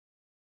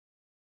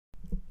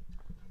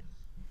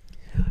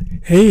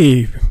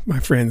Hey, my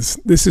friends,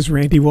 this is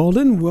Randy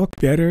Walden. Welcome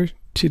to Better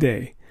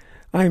Today.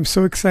 I am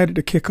so excited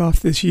to kick off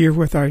this year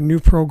with our new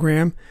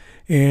program,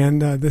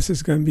 and this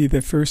is going to be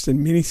the first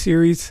in mini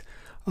series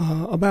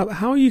about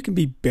how you can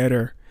be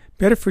better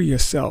for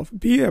yourself.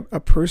 Be a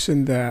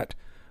person that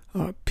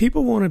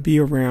people want to be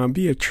around,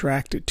 be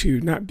attracted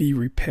to, not be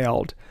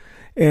repelled.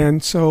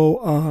 And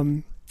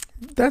so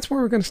that's where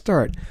we're going to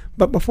start.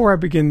 But before I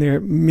begin there,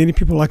 many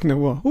people like to know,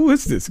 well, who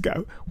is this guy?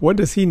 What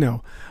does he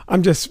know?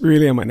 I'm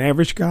an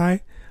average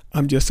guy.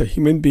 I'm just a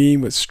human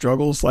being with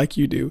struggles like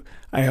you do.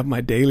 I have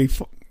my daily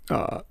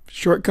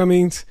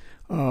shortcomings.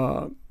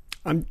 I'm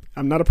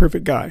not a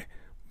perfect guy,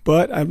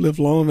 but I've lived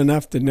long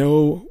enough to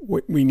know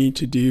what we need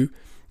to do,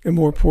 and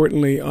more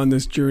importantly, on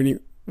this journey,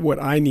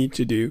 what I need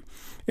to do.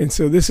 And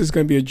so this is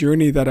going to be a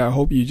journey that I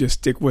hope you just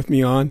stick with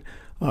me on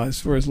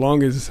for as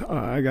long as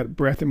I got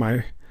breath in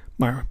my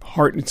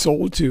heart and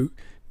soul to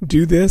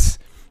do this,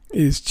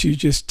 is to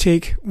just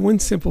take one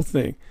simple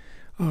thing.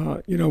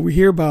 We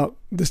hear about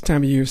this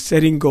time of year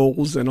setting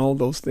goals and all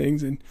those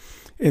things, and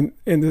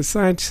the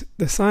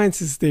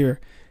science is there.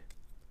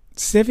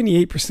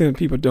 78% of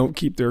people don't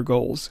keep their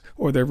goals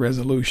or their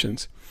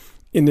resolutions,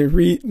 and the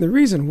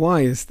reason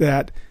why is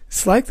that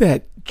it's like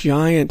that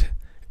giant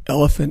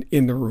elephant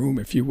in the room,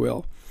 if you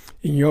will.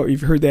 And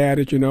you've heard the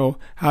adage,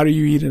 how do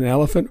you eat an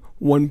elephant?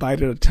 One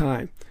bite at a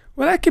time.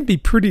 Well, that can be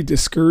pretty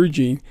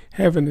discouraging,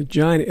 having a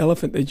giant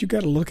elephant that you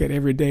got to look at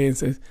every day and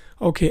say,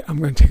 okay, I'm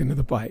going to take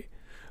another bite.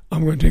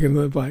 I'm going to take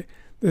another bite.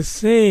 The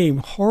same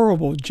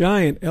horrible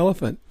giant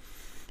elephant,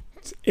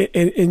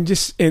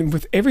 and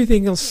with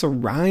everything else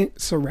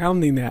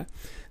surrounding that.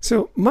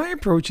 So my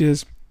approach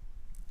is,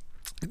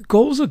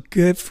 goals are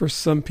good for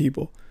some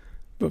people,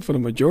 but for the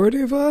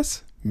majority of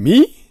us,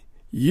 me,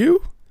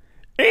 you,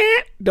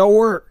 don't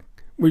work.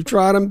 We've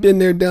tried them, been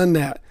there, done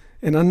that.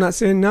 And I'm not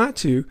saying not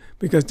to,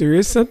 because there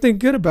is something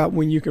good about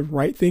when you can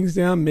write things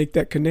down, make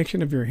that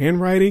connection of your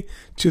handwriting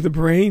to the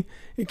brain.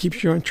 It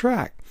keeps you on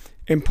track.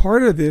 And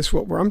part of this,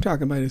 what I'm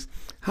talking about, is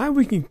how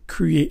we can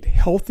create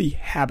healthy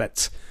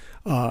habits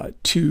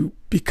to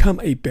become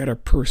a better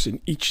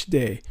person each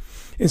day.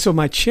 And so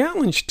my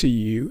challenge to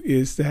you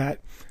is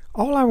that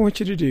all I want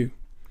you to do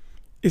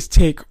is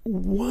take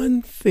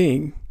one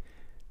thing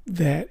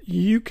that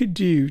you could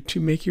do to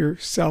make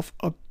yourself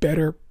a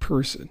better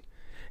person.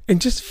 And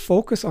just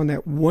focus on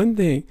that one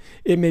thing.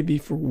 It may be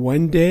for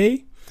one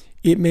day.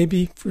 It may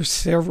be for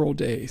several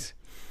days.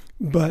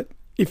 But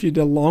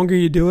the longer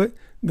you do it,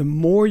 the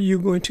more you're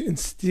going to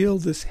instill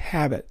this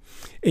habit.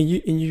 And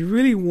you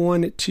really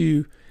want it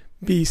to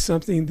be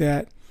something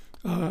that,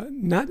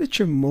 not that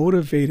you're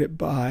motivated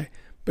by,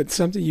 but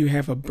something you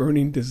have a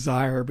burning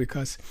desire.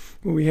 Because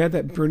when we have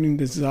that burning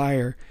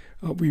desire,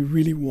 we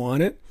really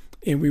want it.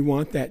 And we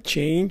want that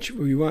change.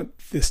 We want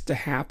this to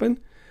happen.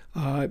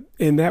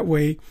 And that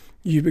way,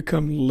 you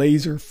become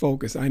laser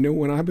focused. I know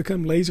when I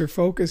become laser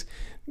focused,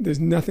 there's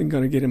nothing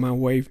going to get in my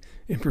way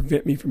and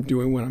prevent me from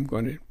doing what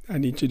I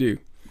need to do.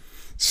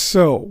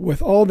 So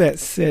with all that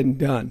said and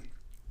done,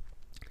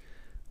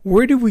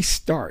 where do we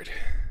start?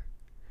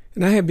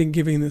 And I have been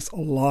giving this a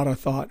lot of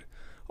thought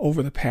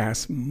over the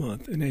past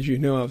month. And as you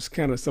know, I was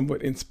kind of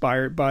somewhat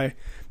inspired by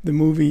the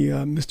movie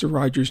Mr.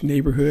 Rogers'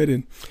 Neighborhood.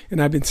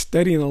 And I've been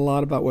studying a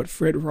lot about what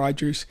Fred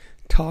Rogers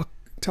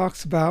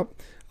talks about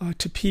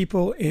to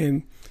people.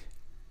 And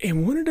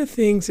one of the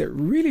things that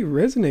really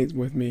resonates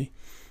with me,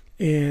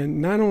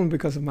 and not only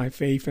because of my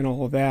faith and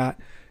all of that,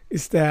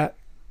 is that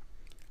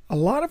a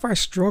lot of our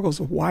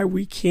struggles of why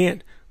we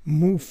can't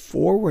move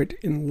forward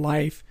in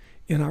life,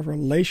 in our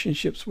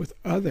relationships with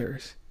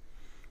others,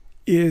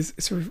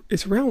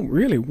 it's around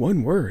really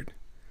one word.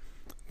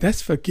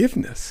 That's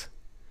forgiveness.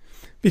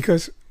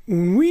 Because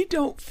when we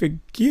don't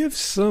forgive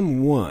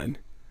someone,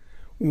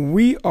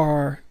 we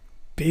are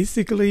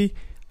basically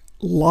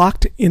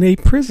locked in a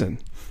prison.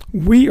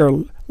 We are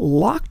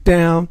locked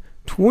down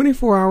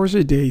 24 hours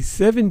a day,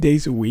 7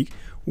 days a week.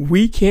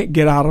 We can't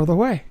get out of the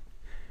way.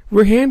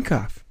 We're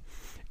handcuffed.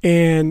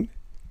 And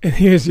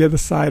here's the other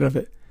side of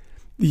it.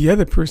 The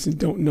other person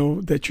don't know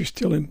that you're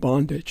still in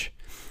bondage.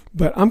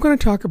 But I'm going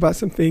to talk about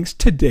some things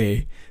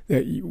today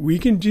that we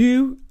can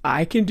do,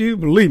 I can do.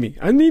 Believe me,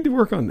 I need to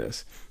work on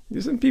this.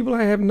 There's some people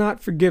I have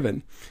not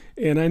forgiven,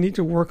 and I need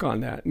to work on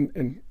that.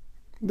 And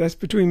that's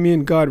between me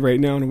and God right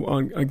now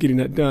on getting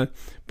that done.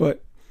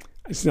 But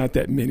it's not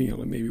that many,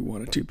 only maybe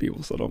one or two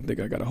people, so I don't think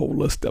I got a whole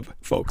list of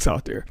folks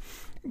out there.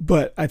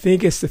 But I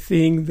think it's the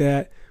thing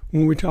that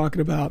when we're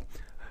talking about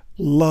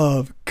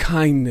love,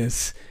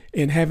 kindness,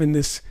 and having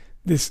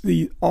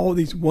all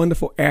these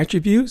wonderful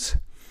attributes,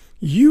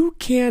 you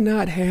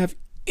cannot have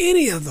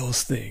any of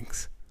those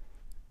things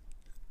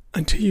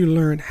until you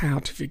learn how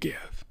to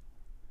forgive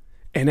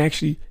and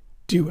actually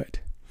do it.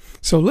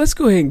 So let's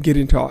go ahead and get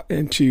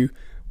into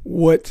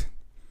what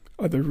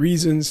are the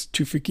reasons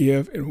to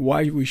forgive and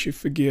why we should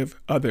forgive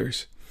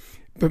others.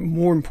 But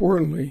more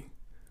importantly,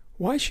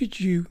 why should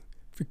you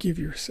forgive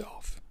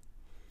yourself?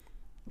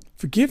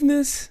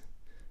 Forgiveness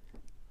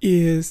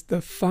is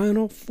the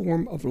final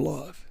form of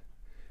love.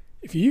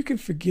 If you can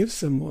forgive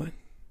someone,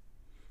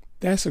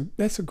 That's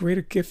a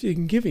greater gift you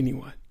can give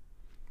anyone.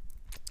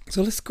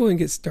 So let's go and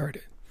get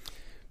started.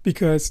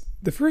 Because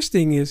the first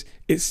thing is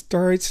it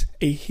starts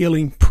a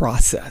healing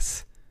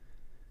process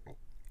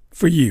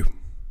for you.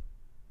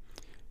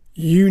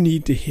 You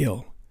need to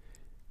heal.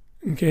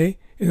 Okay?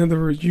 In other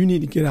words, you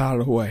need to get out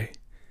of the way.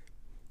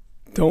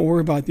 Don't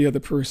worry about the other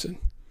person.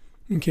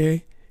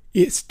 Okay?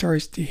 It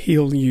starts to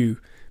heal you.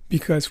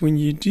 Because when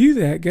you do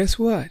that, guess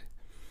what?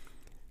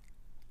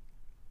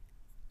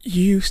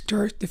 You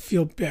start to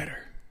feel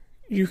better.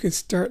 You can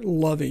start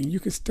loving. You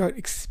can start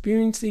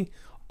experiencing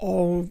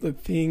all the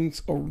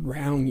things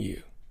around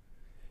you.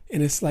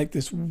 And it's like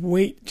this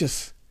weight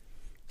just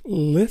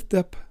lift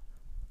up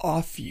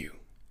off you.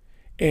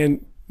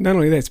 And not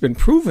only that, it's been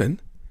proven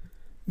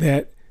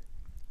that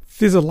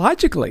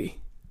physiologically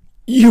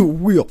you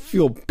will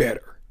feel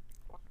better.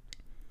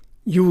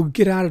 You will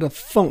get out of the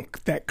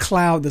funk, that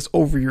cloud that's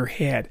over your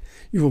head.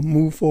 You will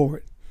move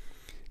forward.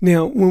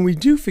 Now, when we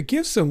do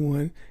forgive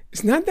someone,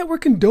 it's not that we're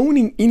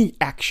condoning any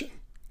action.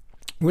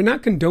 We're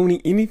not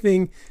condoning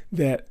anything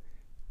that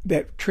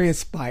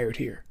transpired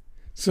here.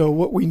 So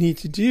what we need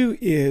to do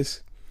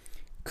is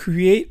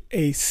create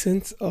a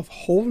sense of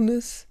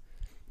wholeness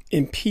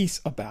and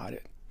peace about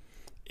it.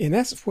 And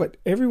that's what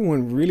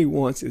everyone really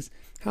wants is,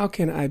 how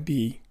can I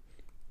be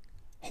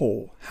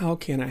whole? How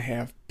can I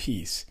have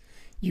peace?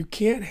 You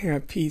can't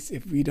have peace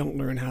if we don't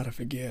learn how to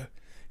forgive.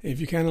 And if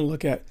you kind of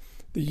look at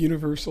the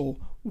universal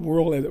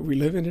world that we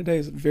live in today,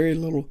 there's very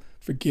little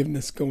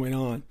forgiveness going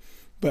on.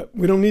 But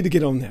we don't need to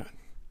get on that.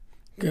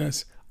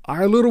 Because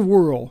our little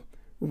world,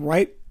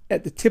 right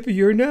at the tip of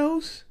your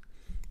nose,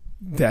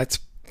 that's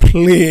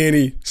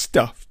plenty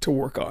stuff to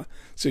work on.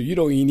 So you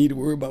don't even need to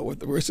worry about what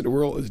the rest of the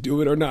world is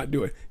doing or not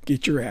doing.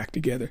 Get your act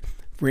together.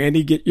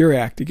 Randy, get your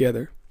act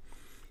together.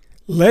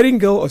 Letting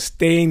go of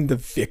staying the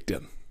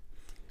victim.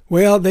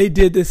 Well, they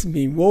did this to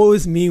me. Woe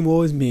is me,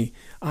 woe is me.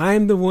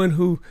 I'm the one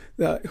who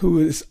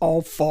is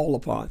all fall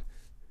upon.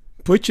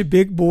 Put your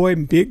big boy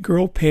and big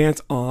girl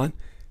pants on.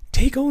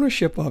 Take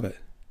ownership of it.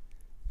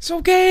 It's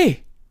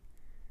okay.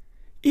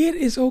 It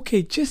is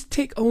okay. Just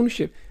take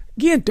ownership.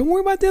 Again, don't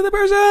worry about the other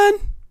person.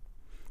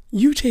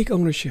 You take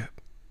ownership.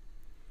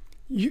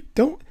 You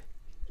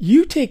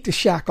take the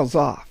shackles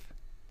off.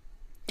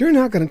 They're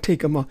not going to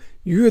take them off.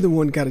 You're the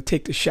one got to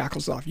take the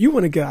shackles off. You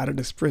want to get out of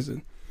this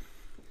prison.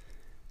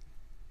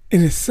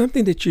 And it's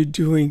something that you're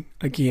doing,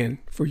 again,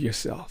 for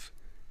yourself,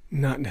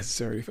 not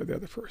necessarily for the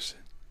other person.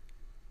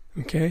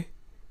 Okay?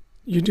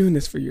 You're doing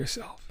this for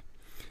yourself.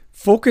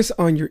 Focus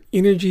on your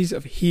energies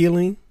of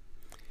healing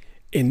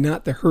and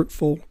not the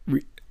hurtful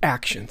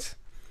reactions.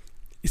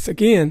 It's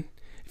again,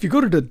 if you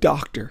go to the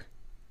doctor,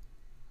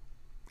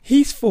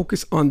 he's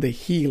focused on the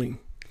healing.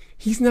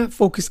 He's not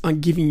focused on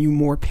giving you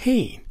more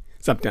pain.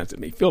 Sometimes it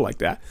may feel like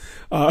that.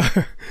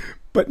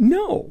 But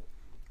no,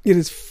 it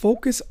is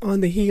focused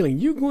on the healing.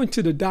 You're going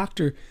to the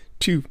doctor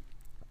to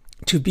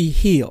be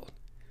healed,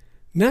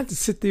 not to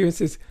sit there and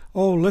say,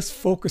 oh, let's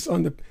focus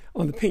on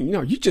the pain.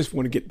 No, you just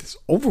want to get this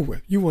over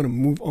with. You want to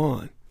move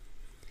on.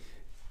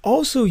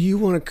 Also, you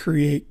want to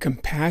create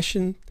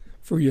compassion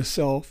for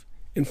yourself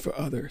and for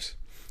others.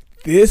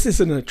 This is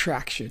an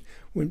attraction.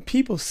 When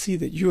people see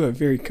that you're a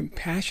very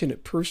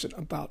compassionate person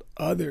about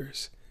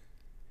others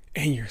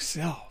and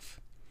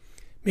yourself,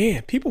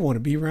 man, people want to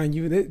be around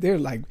you. They're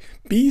like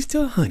bees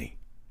to honey.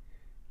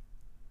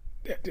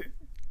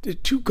 The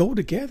two go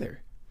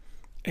together.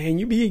 And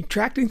you be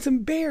attracting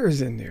some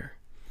bears in there.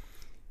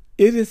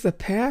 It is the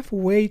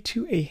pathway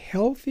to a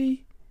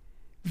healthy,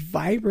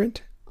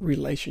 vibrant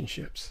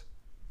relationships.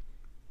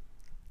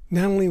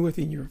 Not only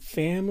within your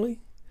family,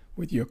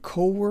 with your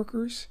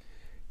coworkers,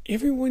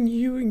 everyone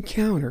you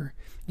encounter,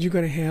 you're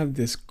going to have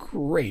this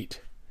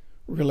great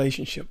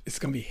relationship. It's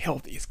going to be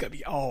healthy. It's going to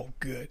be all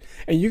good.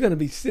 And you're going to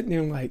be sitting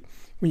there like,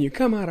 when you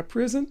come out of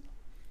prison,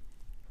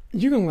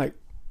 you're going to like,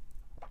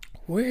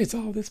 where has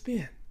all this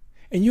been?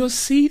 And you'll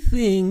see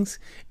things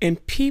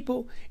and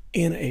people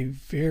in a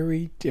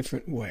very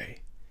different way.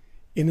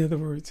 In other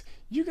words,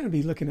 you're going to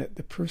be looking at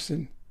the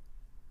person's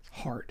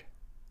heart.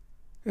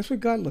 That's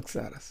what God looks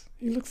at us.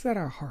 He looks at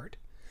our heart.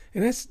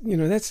 And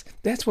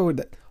that's what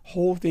the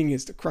whole thing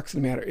is. The crux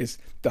of the matter is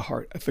the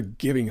heart, a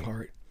forgiving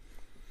heart.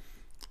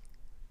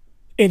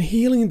 And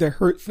healing the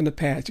hurt from the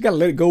past. You got to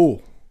let it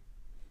go.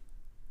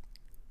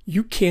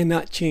 You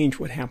cannot change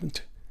what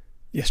happened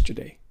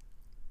yesterday.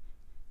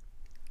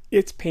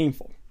 It's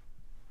painful.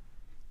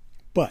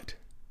 But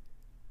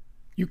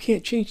you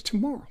can't change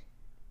tomorrow.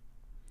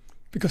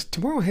 Because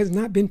tomorrow has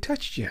not been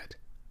touched yet.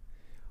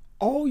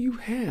 All you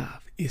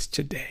have is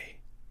today.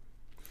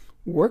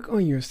 Work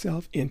on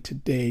yourself in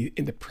today,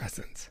 in the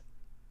present.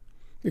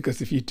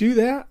 Because if you do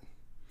that,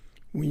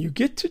 when you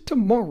get to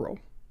tomorrow,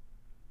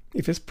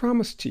 if it's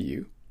promised to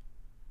you,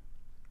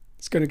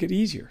 it's going to get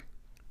easier.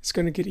 It's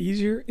going to get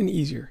easier and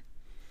easier.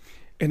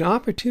 An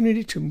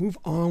opportunity to move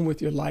on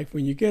with your life.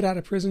 When you get out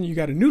of prison, you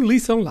got a new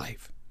lease on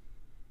life.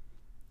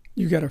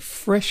 You got a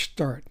fresh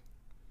start.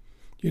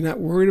 You're not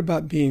worried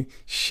about being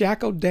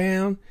shackled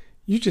down.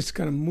 You're just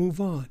going to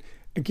move on.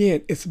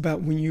 Again, it's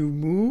about when you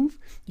move,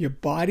 your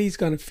body's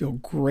going to feel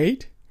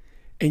great.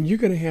 And you're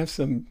going to have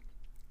some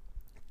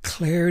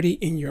clarity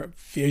in your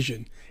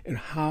vision and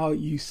how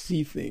you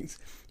see things.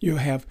 You'll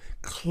have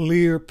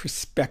clear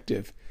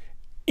perspective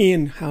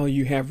in how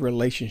you have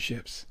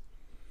relationships.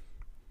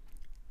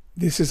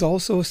 This is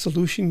also a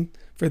solution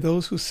for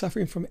those who are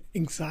suffering from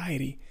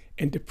anxiety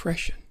and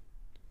depression,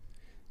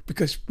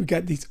 because we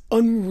got these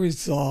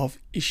unresolved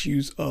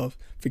issues of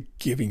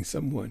forgiving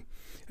someone.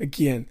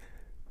 Again,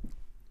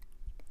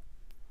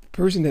 the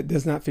person that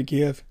does not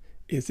forgive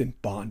is in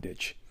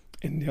bondage,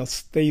 and they'll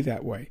stay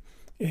that way.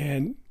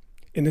 And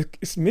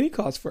it's many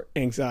causes for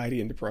anxiety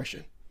and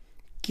depression.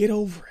 Get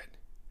over it.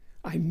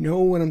 I know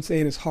what I'm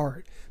saying is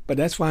hard, but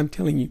that's why I'm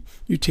telling you,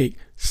 you take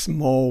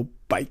small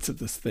bites of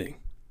this thing.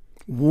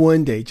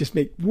 One day, just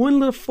make one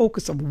little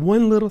focus of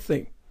one little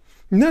thing.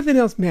 Nothing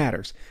else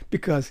matters,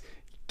 because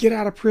get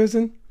out of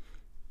prison,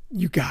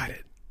 you got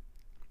it.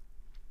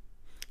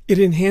 It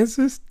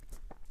enhances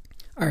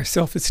our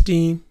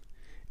self-esteem,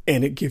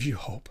 and it gives you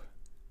hope.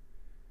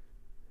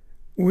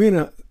 We're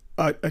in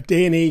a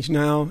day and age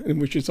now in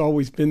which it's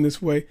always been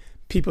this way.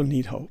 People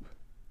need hope.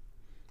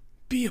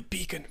 Be a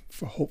beacon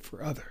for hope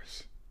for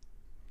others.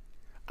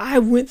 I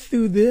went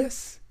through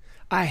this.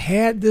 I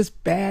had this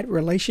bad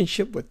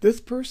relationship with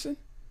this person,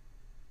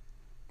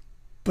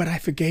 but I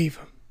forgave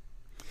him.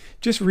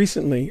 Just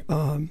recently,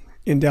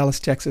 in Dallas,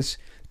 Texas,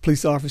 a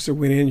police officer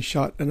went in and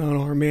shot an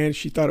unarmed man.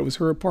 She thought it was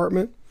her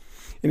apartment.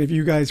 And if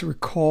you guys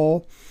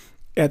recall,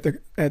 at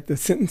the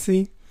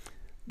sentencing,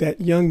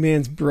 that young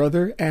man's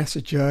brother asked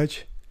the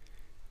judge,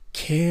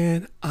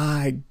 "Can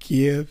I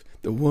give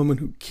the woman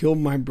who killed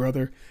my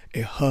brother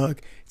a hug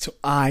so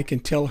I can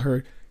tell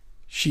her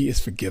she is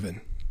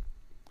forgiven?"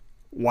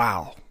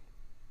 Wow.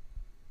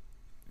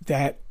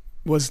 That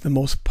was the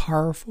most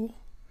powerful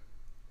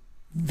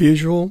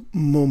visual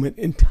moment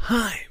in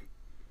time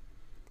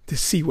to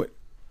see what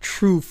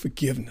true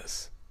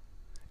forgiveness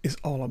is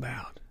all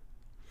about.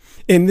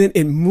 And then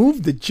it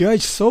moved the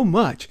judge so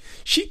much.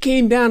 She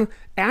came down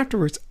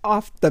afterwards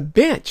off the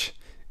bench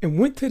and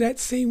went to that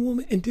same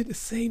woman and did the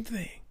same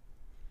thing.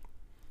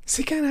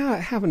 See kind of how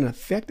it have an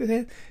effect of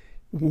that?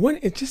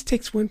 It just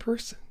takes one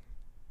person.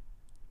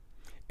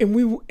 And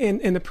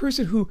the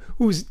person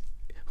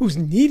who's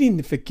needing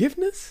the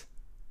forgiveness,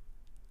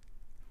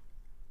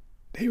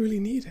 they really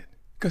need it,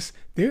 because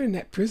they're in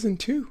that prison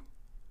too.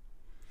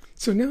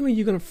 So not only are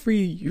you going to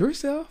free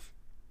yourself,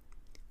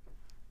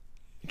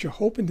 but your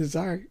hope and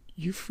desire,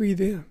 you free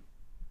them.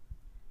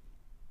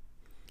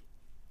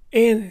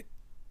 And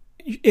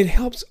it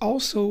helps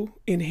also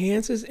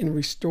enhances and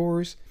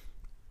restores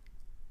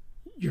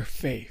your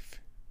faith.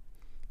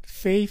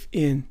 Faith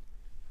in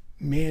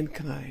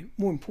mankind.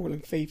 More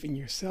important, faith in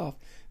yourself,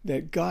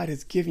 that God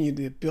has given you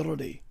the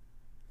ability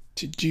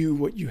to do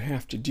what you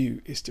have to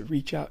do, is to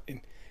reach out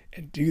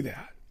and do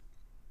that.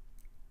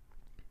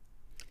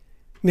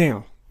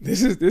 Now,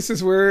 this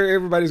is where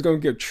everybody's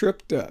going to get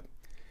tripped up.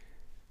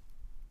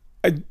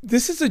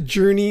 This is a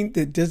journey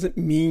that doesn't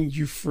mean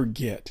you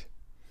forget,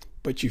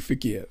 but you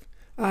forgive.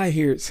 I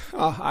hear it.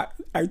 I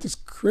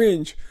just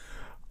cringe.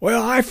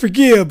 Well, I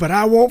forgive, but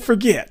I won't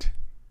forget.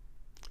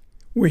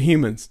 We're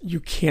humans. You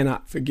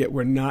cannot forget.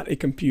 We're not a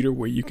computer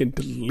where you can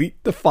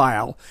delete the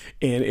file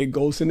and it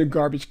goes in the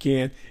garbage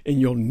can and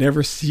you'll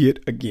never see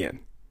it again.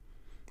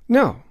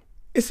 No,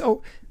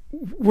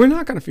 we're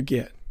not going to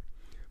forget.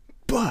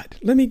 But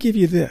let me give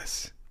you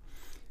this.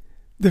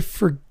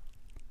 The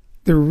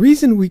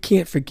reason we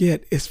can't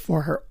forget is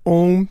for our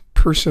own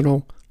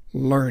personal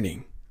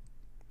learning.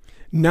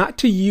 Not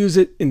to use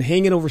it and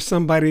hang it over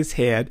somebody's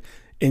head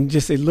and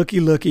just say looky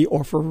looky,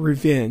 or for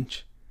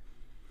revenge.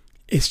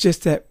 It's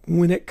just that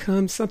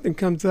when something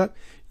comes up,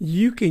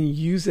 you can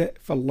use it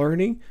for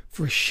learning,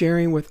 for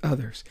sharing with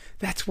others.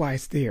 That's why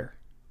it's there.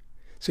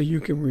 So you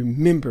can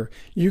remember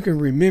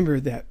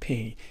that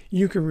pain.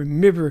 You can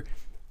remember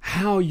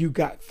how you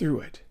got through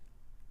it.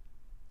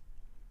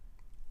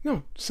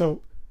 No,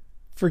 so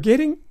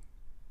forgetting,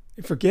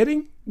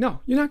 no,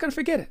 you're not going to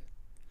forget it.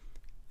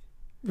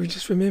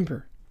 Just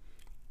remember,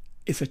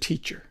 it's a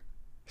teacher.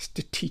 It's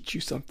to teach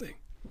you something.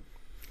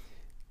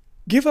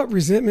 Give up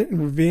resentment and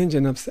revenge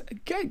and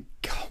upset. God,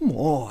 come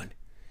on.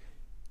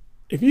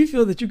 If you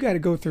feel that you got to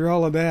go through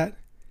all of that,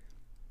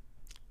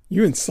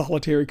 you're in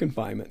solitary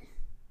confinement.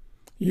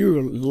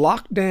 You're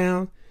locked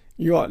down.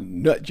 You're a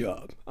nut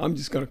job. I'm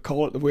just going to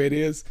call it the way it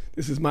is.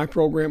 This is my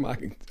program. I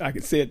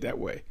can say it that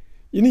way.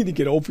 You need to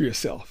get over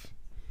yourself,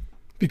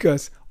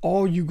 because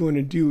all you're going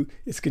to do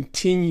is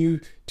continue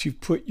to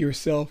put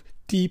yourself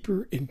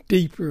deeper and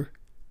deeper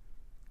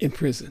in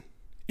prison,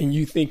 and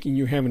you thinking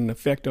you're having an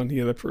effect on the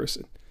other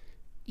person.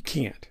 You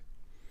can't.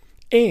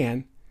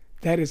 And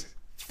that is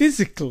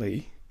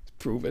physically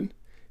proven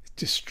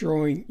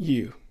destroying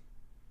you.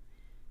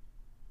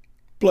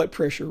 Blood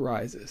pressure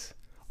rises.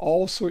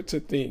 All sorts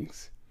of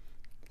things.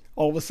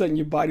 All of a sudden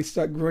your body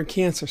starts growing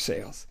cancer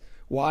cells.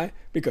 Why?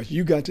 Because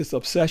you got this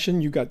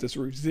obsession, you got this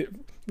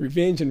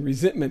revenge and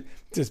resentment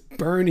just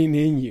burning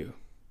in you.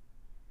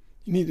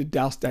 You need to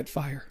douse that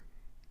fire.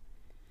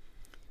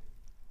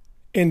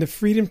 And the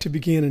freedom to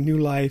begin a new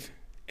life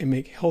and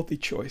make healthy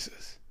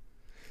choices.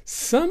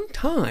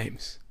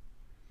 Sometimes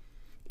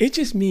it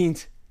just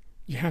means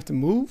you have to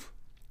move,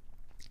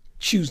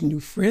 choose new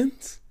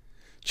friends,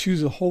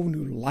 choose a whole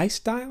new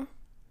lifestyle.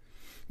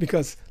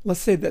 Because let's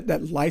say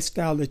that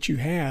lifestyle that you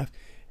have,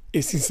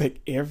 it seems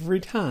like every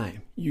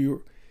time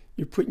you're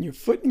putting your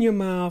foot in your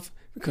mouth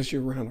because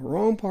you're around the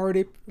wrong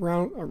party,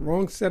 around a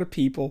wrong set of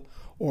people,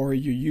 or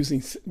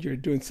you're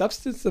doing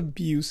substance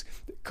abuse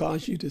that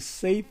cause you to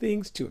say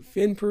things to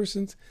offend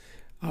persons.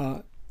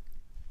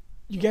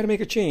 You got to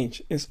make a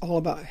change. It's all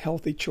about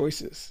healthy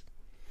choices.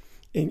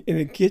 And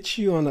it gets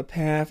you on the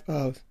path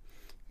of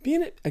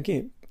being,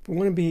 again, we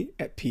want to be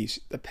at peace,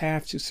 the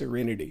path to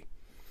serenity.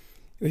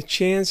 The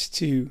chance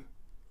to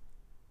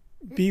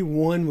be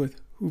one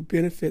with who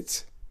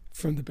benefits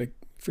from the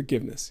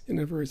forgiveness. In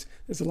other words,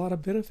 there's a lot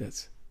of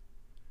benefits.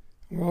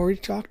 We already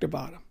talked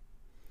about them.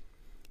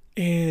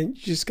 And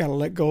you just got to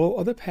let go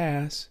of the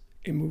past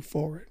and move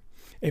forward.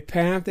 A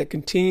path that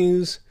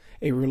continues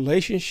a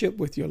relationship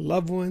with your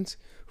loved ones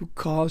who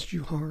caused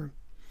you harm.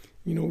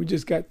 You know, we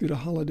just got through the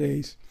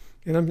holidays,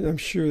 and I'm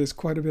sure there's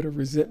quite a bit of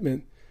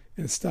resentment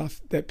and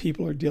stuff that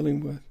people are dealing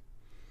with.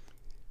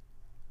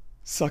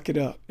 Suck it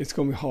up. It's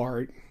going to be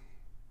hard.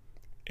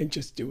 And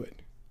just do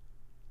it.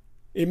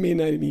 It may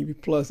not even be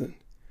pleasant.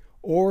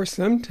 Or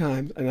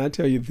sometimes, and I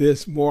tell you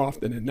this more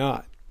often than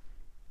not,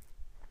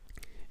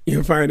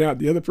 you'll find out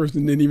the other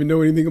person didn't even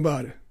know anything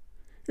about it.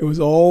 It was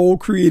all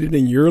created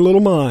in your little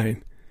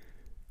mind.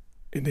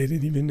 And they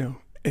didn't even know.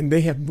 And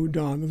they have moved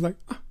on. They're like,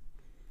 oh,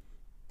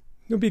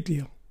 no big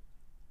deal.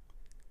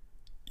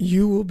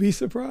 You will be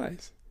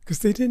surprised because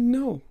they didn't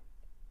know.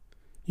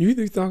 You're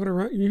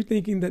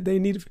thinking that they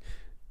need,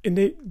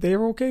 and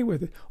they're okay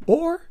with it.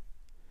 Or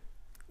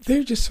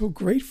they're just so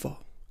grateful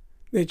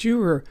that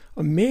you are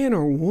a man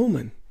or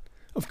woman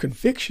of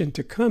conviction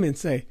to come and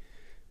say,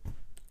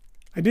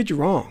 I did you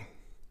wrong,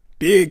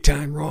 big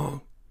time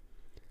wrong.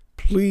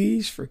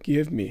 Please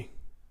forgive me.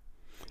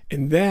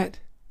 And that,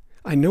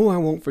 I know I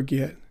won't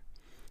forget,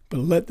 but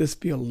let this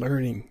be a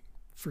learning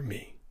for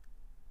me,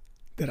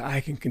 that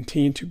I can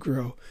continue to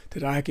grow,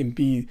 that I can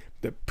be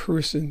the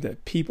person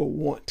that people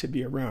want to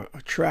be around,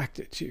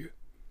 attracted to.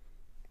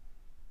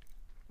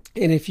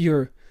 And if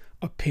you're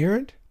a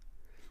parent,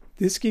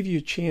 this gives you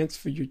a chance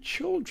for your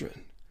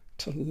children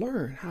to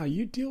learn how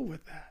you deal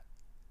with that.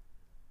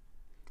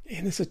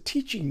 And it's a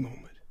teaching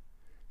moment.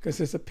 Because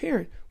as a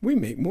parent, we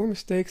make more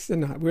mistakes than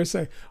not. We'll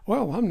say,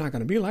 well, I'm not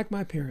going to be like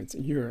my parents.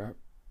 And you're a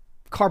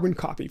carbon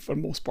copy for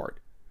the most part.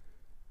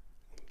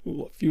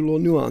 A few little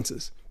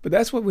nuances. But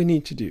that's what we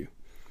need to do.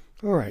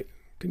 All right.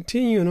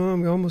 Continuing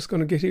on, we're almost going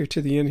to get here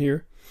to the end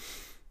here.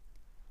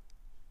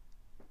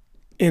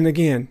 And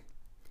again,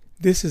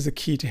 this is the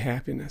key to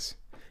happiness.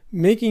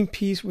 Making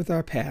peace with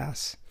our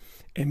past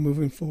and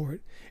moving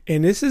forward.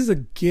 And this is a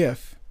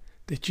gift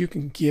that you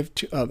can give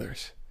to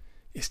others.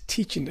 It's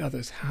teaching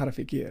others how to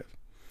forgive.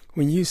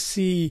 When you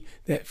see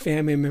that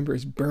family member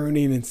is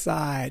burning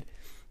inside,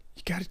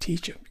 you got to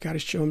teach them. You got to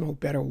show them a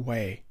better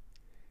way.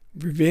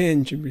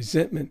 Revenge and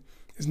resentment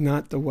is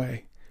not the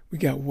way. We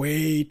got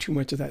way too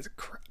much of that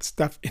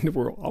stuff in the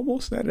world.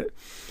 Almost said it.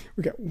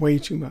 We got way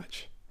too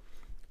much.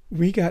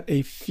 We got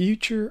a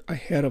future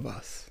ahead of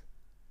us.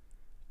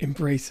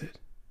 Embrace it.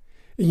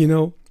 And you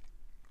know,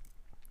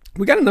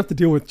 we got enough to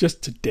deal with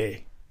just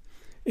today.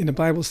 And the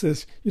Bible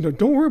says,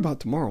 don't worry about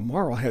tomorrow.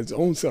 Tomorrow has its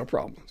own set of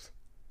problems.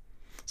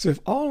 So if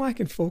all I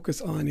can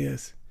focus on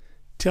is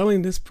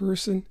telling this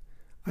person,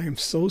 I am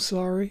so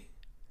sorry.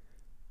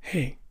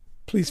 Hey,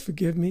 please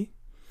forgive me.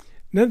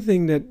 Another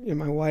thing that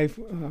my wife,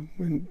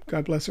 when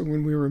God bless her,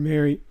 when we were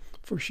married,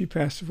 before she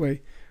passed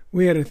away,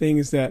 we had a thing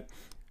is that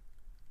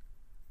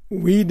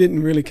we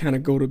didn't really kind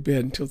of go to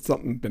bed until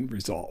something had been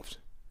resolved.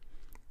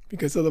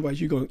 Because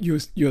otherwise you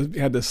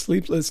had the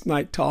sleepless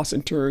night, toss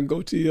and turn,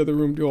 go to the other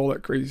room, do all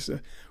that crazy stuff.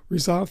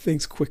 Resolve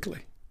things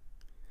quickly.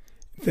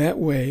 That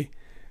way,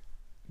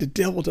 the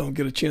devil don't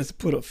get a chance to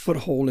put a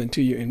foothold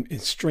into you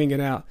and string it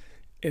out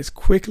as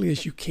quickly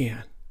as you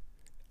can.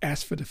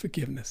 Ask for the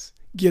forgiveness.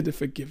 Give the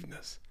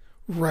forgiveness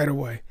right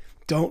away.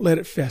 Don't let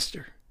it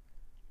fester.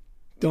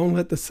 Don't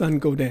let the sun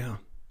go down.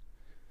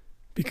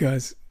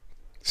 Because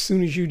as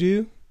soon as you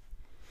do,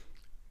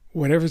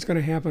 whatever's going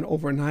to happen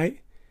overnight,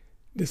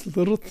 this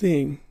little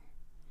thing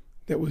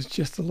that was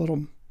just a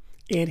little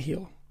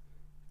anthill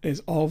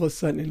is all of a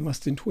sudden in less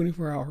than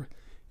 24 hours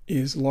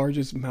is large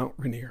as Mount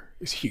Rainier.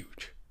 It's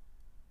huge.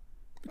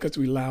 Because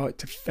we allow it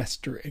to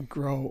fester and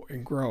grow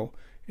and grow.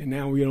 And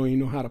now we don't even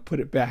know how to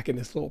put it back in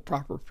this little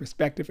proper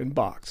perspective and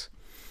box.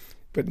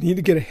 But need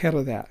to get ahead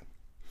of that.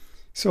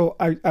 So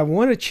I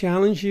want to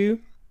challenge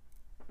you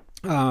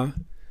to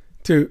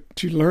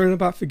learn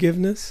about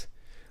forgiveness.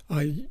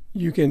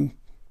 You can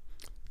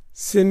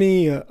send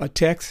me a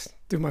text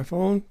through my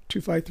phone,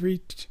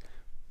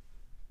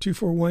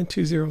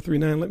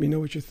 253-241-2039. Let me know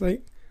what you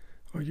think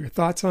or your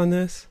thoughts on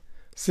this.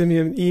 Send me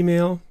an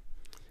email.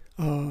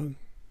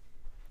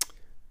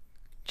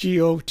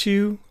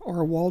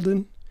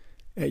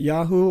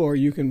 go2rwalden@yahoo, or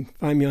you can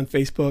find me on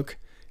Facebook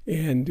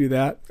and do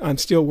that. I'm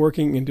still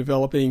working and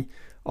developing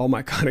all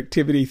my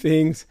connectivity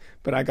things,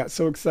 but I got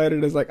so excited.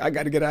 I was like, I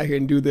got to get out here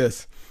and do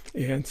this.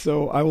 And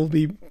so I will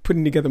be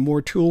putting together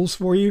more tools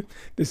for you.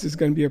 This is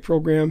going to be a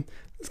program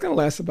that's going to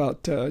last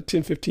about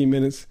 10-15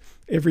 minutes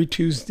every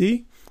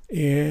Tuesday.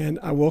 And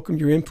I welcome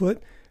your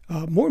input.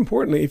 More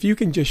importantly, if you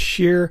can just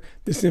share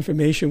this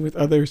information with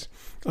others,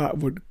 I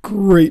would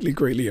greatly,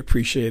 greatly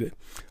appreciate it.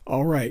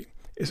 All right.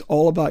 It's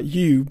all about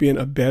you being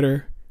a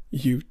better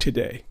you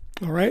today.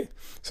 All right.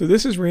 So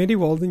this is Randy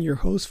Walden, your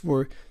host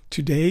for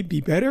Today Be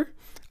Better.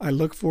 I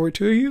look forward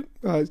to you,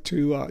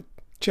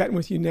 chatting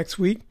with you next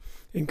week.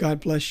 And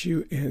God bless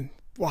you. And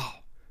wow,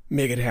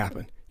 make it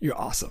happen. You're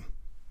awesome.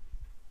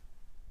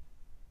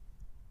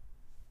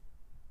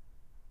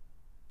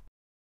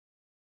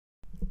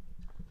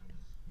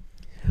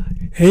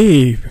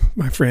 Hey,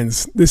 my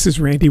friends, this is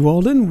Randy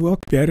Walden.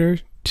 Welcome Better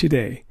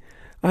Today.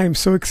 I am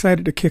so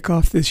excited to kick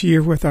off this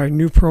year with our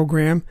new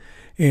program,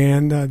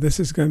 and this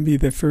is going to be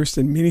the first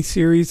in mini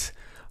series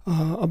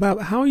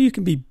about how you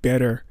can be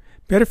better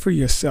for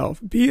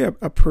yourself. Be a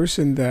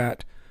person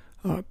that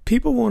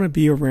people want to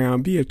be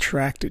around, be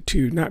attracted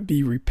to, not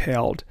be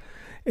repelled.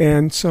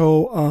 And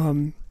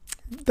so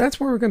that's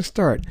where we're going to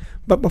start.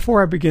 But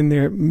before I begin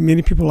there,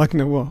 many people like to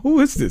know, well, who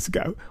is this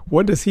guy?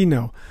 What does he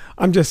know?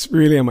 I'm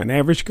an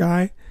average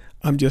guy.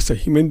 I'm just a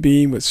human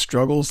being with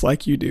struggles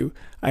like you do.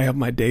 I have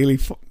my daily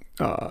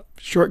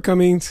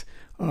shortcomings.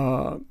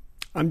 I'm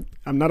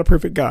not a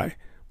perfect guy,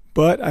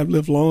 but I've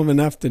lived long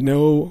enough to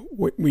know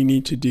what we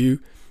need to do.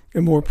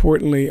 And more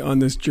importantly, on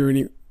this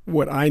journey,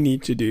 what I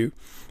need to do.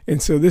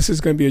 And so this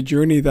is going to be a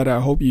journey that I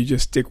hope you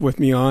just stick with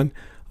me on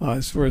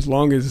for as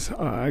long as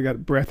I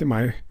got breath in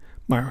my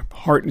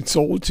heart and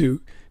soul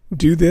to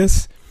do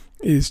this,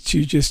 is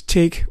to just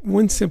take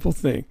one simple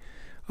thing.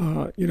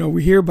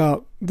 We hear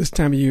about this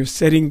time of year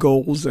setting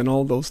goals and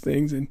all those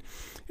things, and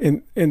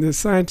the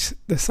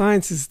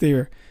science is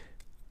there.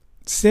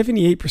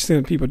 78%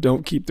 of people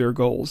don't keep their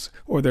goals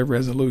or their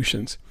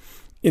resolutions.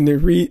 And the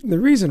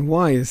reason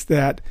why is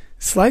that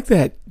it's like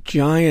that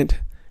giant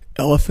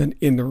elephant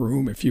in the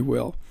room, if you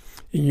will.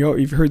 And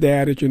you've heard the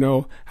adage,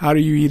 how do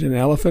you eat an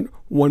elephant?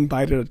 One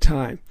bite at a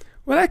time.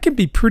 Well, that can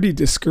be pretty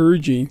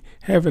discouraging,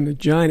 having a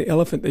giant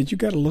elephant that you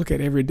got to look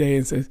at every day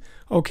and say,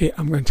 okay,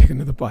 I'm going to take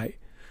another bite.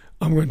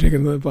 I'm going to take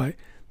another bite.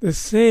 The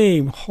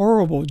same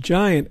horrible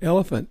giant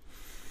elephant.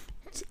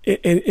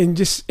 And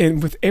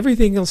with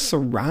everything else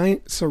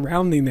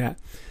surrounding that.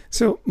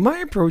 So my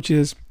approach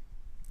is,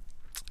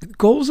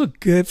 goals are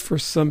good for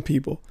some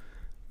people,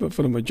 but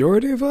for the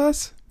majority of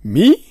us,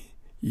 me,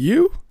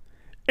 you,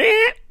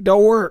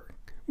 don't work.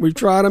 We've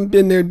tried them,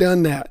 been there,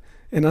 done that.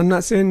 And I'm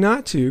not saying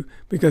not to,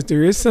 because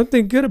there is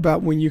something good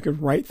about when you can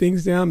write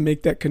things down,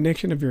 make that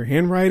connection of your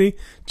handwriting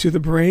to the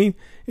brain.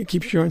 It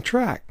keeps you on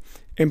track.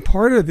 And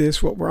part of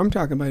this, what I'm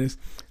talking about, is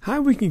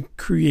how we can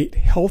create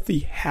healthy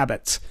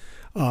habits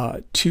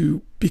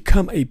to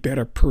become a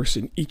better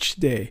person each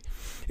day.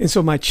 And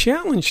so my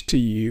challenge to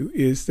you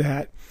is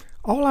that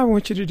all I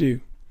want you to do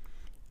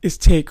is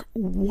take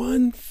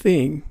one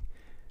thing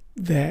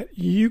that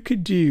you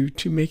could do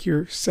to make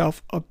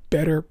yourself a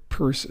better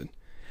person.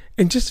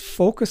 And just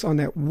focus on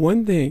that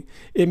one thing.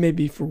 It may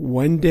be for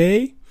one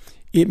day.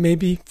 It may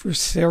be for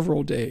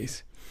several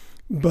days.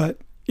 But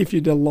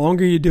the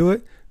longer you do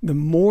it, the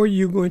more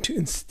you're going to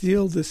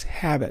instill this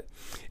habit.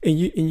 And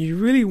you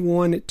really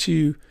want it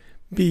to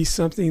be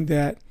something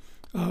that,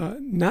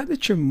 not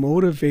that you're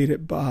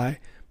motivated by,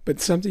 but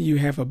something you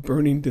have a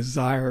burning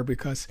desire.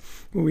 Because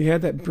when we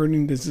have that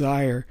burning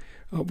desire,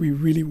 we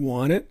really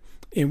want it.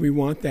 And we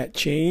want that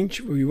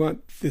change. We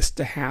want this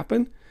to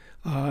happen.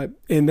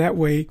 And that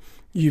way,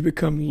 you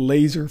become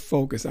laser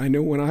focused. I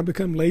know when I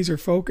become laser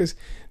focused,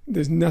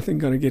 there's nothing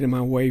going to get in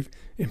my way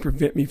and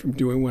prevent me from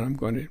doing what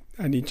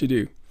I need to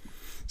do.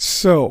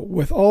 So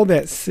with all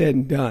that said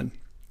and done,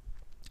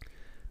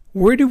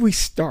 where do we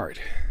start?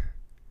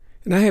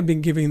 And I have been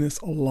giving this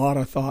a lot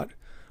of thought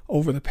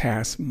over the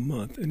past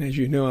month. And as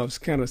you know, I was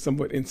kind of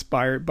somewhat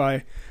inspired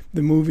by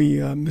the movie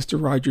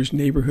Mr. Rogers'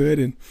 Neighborhood.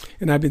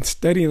 And I've been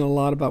studying a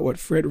lot about what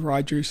Fred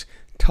Rogers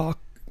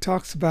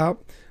talks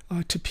about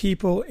to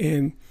people.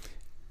 And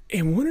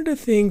one of the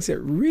things that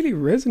really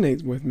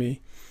resonates with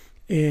me,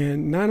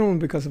 and not only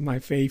because of my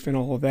faith and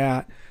all of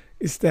that,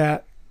 is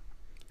that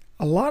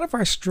a lot of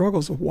our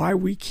struggles of why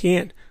we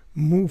can't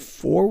move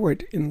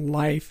forward in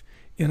life,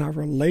 in our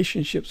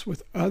relationships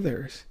with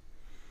others,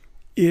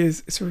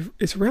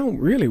 it's around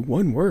really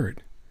one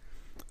word.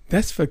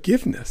 That's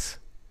forgiveness.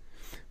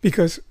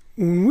 Because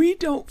when we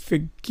don't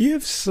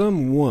forgive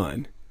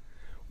someone,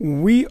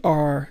 we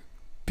are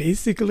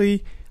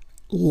basically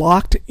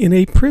locked in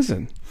a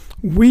prison.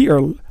 We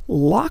are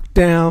locked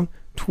down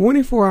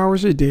 24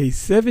 hours a day,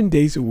 7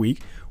 days a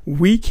week.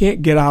 We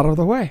can't get out of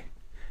the way.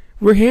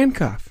 We're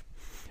handcuffed.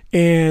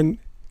 And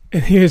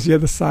here's the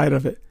other side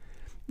of it.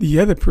 The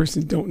other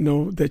person don't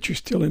know that you're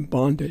still in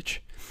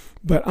bondage.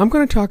 But I'm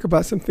going to talk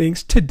about some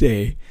things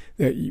today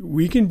that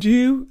we can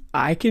do,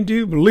 I can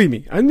do. Believe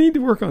me, I need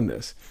to work on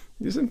this.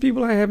 There's some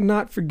people I have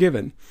not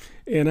forgiven,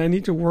 and I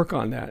need to work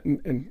on that.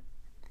 And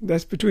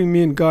that's between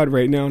me and God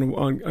right now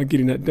on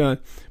getting that done.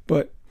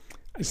 But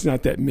It's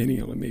not that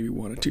many, only maybe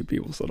one or two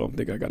people, so I don't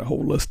think I got a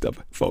whole list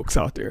of folks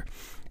out there.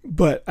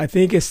 But I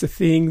think it's the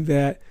thing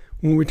that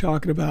when we're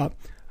talking about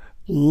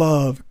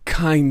love,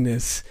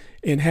 kindness,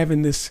 and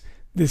having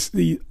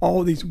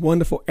all these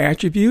wonderful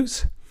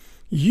attributes,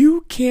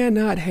 you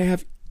cannot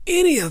have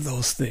any of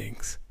those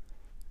things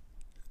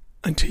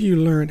until you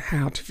learn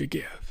how to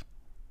forgive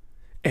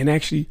and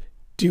actually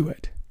do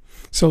it.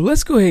 So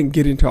let's go ahead and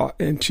get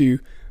into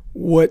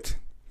what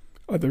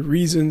are the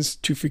reasons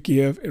to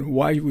forgive and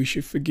why we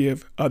should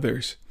forgive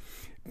others.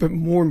 But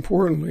more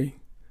importantly,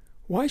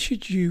 why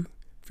should you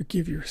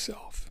forgive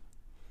yourself?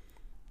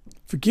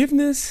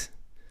 Forgiveness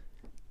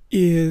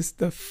is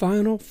the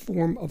final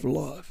form of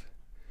love.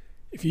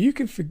 If you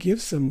can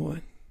forgive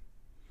someone,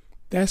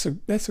 that's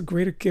a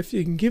greater gift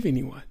you can give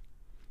anyone.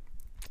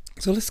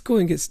 So let's go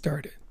and get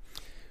started.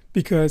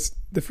 Because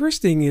the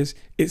first thing is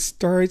it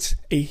starts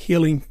a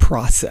healing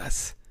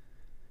process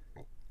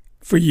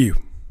for you.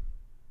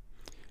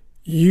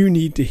 You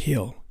need to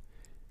heal.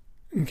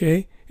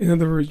 Okay? In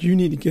other words, you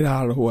need to get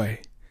out of the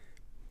way.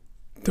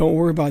 Don't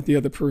worry about the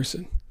other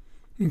person.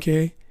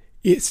 Okay?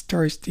 It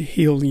starts to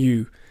heal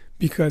you.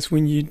 Because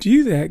when you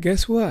do that,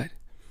 guess what?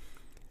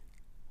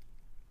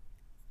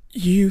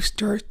 You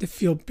start to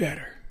feel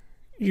better.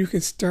 You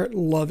can start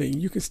loving.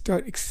 You can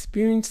start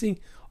experiencing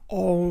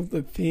all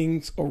the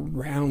things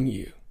around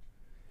you.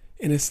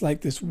 And it's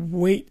like this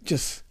weight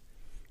just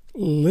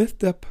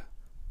lift up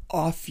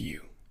off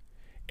you.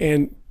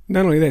 And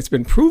not only that, it's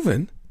been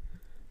proven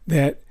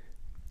that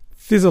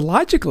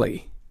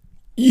physiologically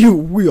you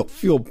will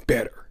feel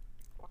better.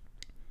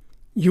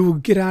 You will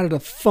get out of the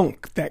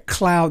funk, that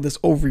cloud that's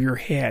over your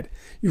head.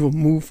 You will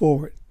move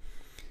forward.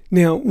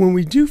 Now, when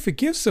we do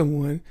forgive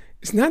someone,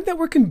 it's not that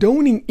we're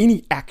condoning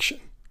any action.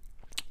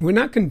 We're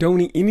not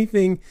condoning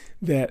anything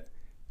that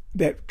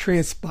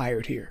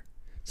transpired here.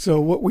 So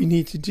what we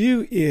need to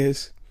do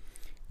is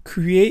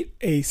create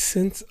a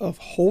sense of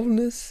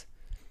wholeness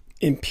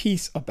and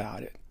peace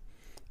about it.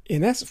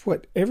 And that's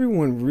what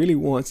everyone really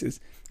wants is,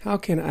 how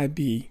can I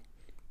be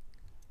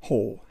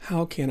whole?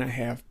 How can I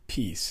have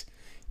peace?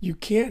 You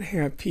can't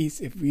have peace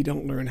if we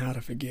don't learn how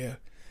to forgive.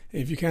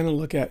 And if you kind of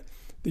look at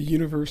the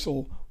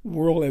universal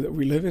world that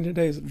we live in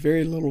today, there's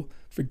very little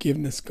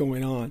forgiveness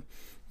going on.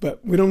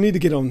 But we don't need to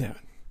get on that.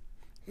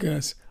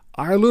 Because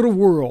our little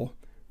world,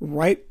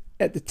 right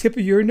at the tip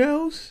of your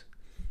nose,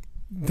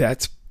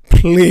 that's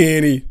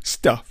plenty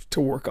stuff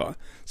to work on.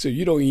 So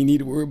you don't even need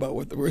to worry about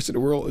what the rest of the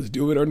world is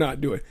doing or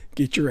not doing.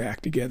 Get your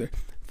act together.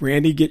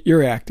 Randy, get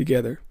your act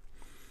together.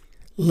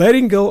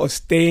 Letting go of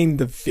staying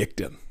the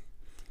victim.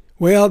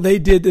 Well, they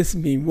did this to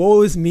me.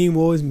 Woe is me,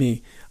 woe is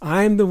me.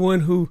 I'm the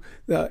one who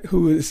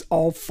is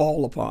all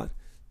fall upon.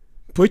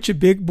 Put your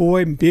big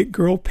boy and big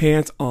girl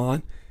pants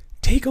on.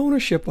 Take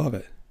ownership of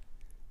it.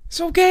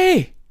 It's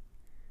okay.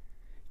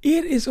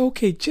 It is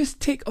okay. Just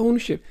take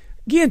ownership.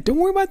 Again, don't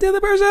worry about the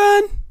other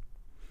person.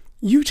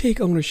 You take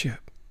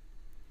ownership.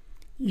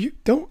 You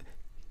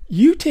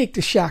take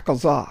the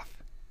shackles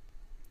off.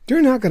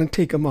 They're not going to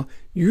take them off.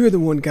 You're the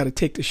one got to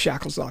take the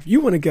shackles off.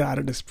 You want to get out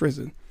of this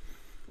prison.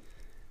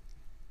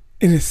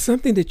 And it's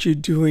something that you're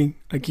doing,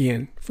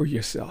 again, for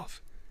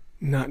yourself,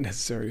 not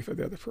necessarily for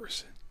the other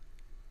person.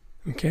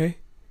 Okay?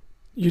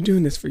 You're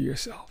doing this for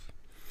yourself.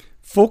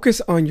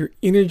 Focus on your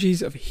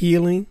energies of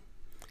healing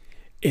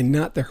and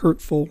not the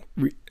hurtful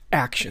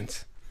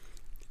reactions.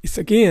 It's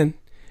again,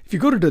 if you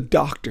go to the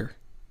doctor,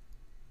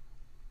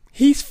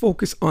 he's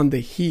focused on the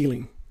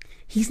healing.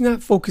 He's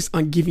not focused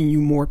on giving you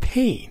more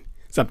pain.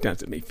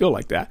 Sometimes it may feel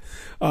like that.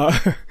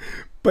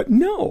 But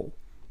no,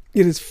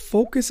 it is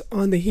focused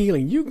on the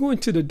healing. You're going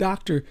to the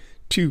doctor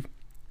to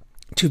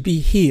be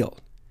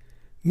healed,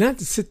 not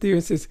to sit there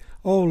and say,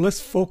 oh,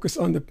 let's focus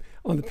on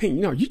the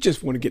pain. No, you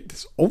just want to get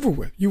this over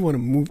with. You want to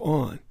move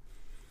on.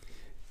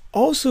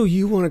 Also,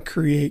 you want to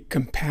create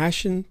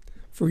compassion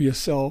for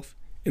yourself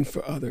and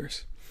for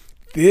others.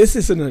 This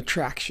is an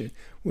attraction.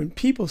 When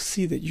people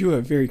see that you're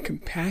a very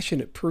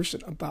compassionate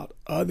person about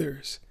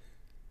others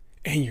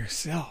and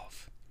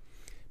yourself,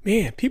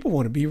 man, people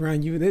want to be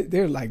around you.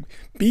 They're like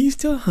bees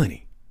to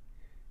honey.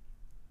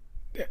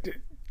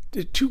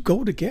 The two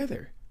go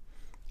together.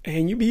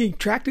 And you be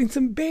attracting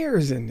some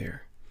bears in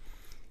there.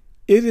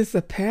 It is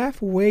the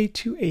pathway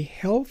to a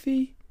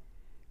healthy,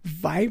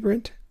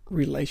 vibrant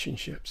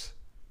relationships.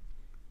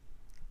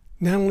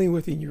 Not only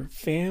within your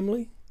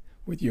family,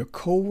 with your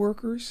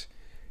coworkers,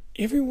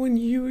 everyone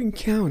you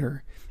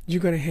encounter,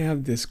 you're going to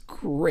have this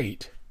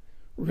great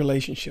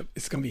relationship.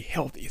 It's going to be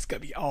healthy. It's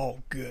going to be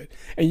all good.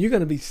 And you're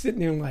going to be sitting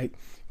there like,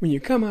 when you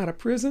come out of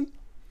prison,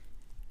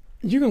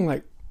 you're going to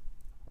like,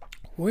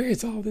 where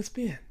has all this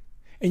been?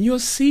 And you'll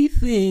see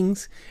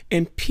things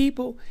and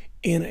people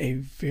in a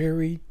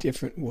very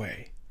different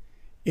way.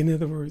 In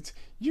other words,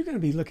 you're going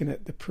to be looking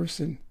at the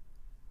person's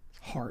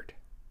heart.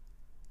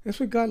 That's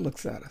what God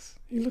looks at us.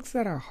 He looks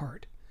at our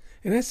heart.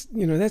 And that's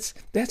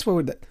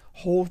what the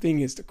whole thing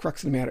is. The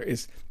crux of the matter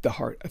is the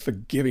heart, a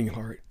forgiving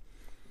heart.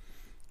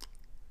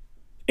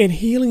 And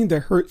healing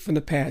the hurt from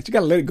the past. You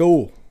got to let it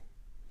go.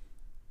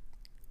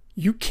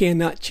 You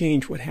cannot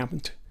change what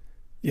happened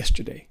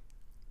yesterday.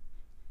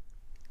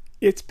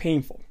 It's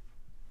painful.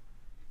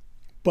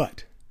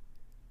 But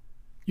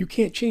you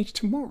can't change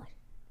tomorrow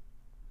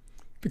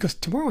because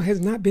tomorrow has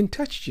not been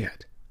touched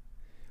yet.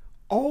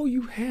 All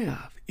you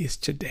have is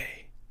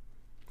today.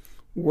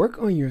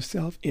 Work on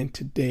yourself in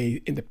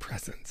today, in the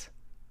present.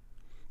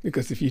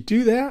 Because if you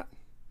do that,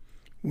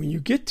 when you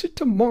get to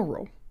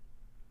tomorrow,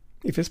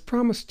 if it's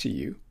promised to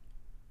you,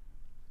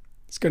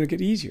 it's going to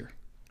get easier.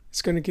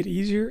 It's going to get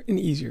easier and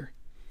easier.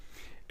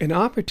 An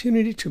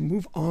opportunity to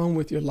move on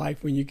with your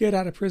life. When you get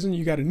out of prison,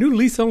 you got a new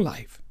lease on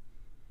life.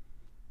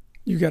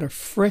 You got a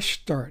fresh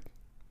start.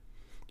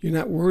 You're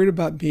not worried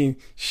about being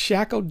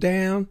shackled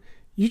down.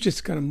 You're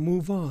just going to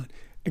move on.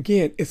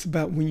 Again, it's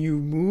about when you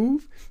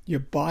move,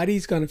 your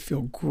body's going to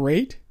feel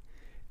great,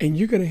 and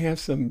you're going to have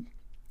some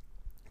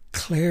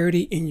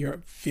clarity in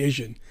your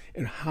vision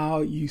and how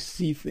you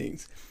see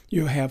things.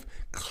 You'll have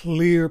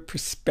clear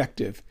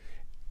perspective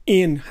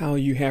in how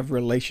you have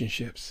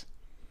relationships.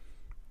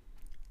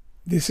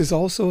 This is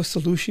also a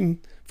solution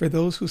for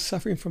those who are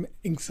suffering from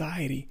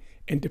anxiety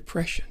and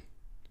depression,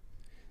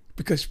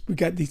 because we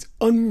got these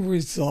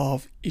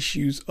unresolved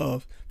issues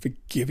of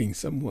forgiving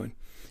someone.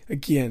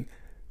 Again,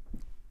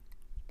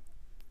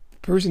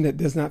 the person that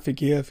does not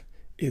forgive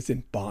is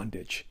in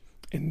bondage,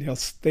 and they'll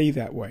stay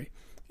that way.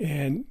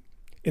 And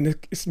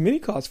it's many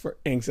causes for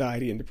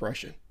anxiety and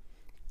depression.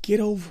 Get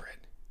over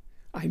it.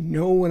 I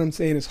know what I'm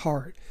saying is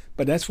hard,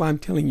 but that's why I'm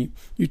telling you,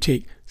 you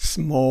take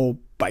small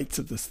bites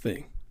of this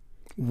thing.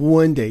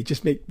 One day,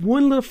 just make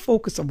one little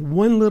focus of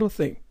one little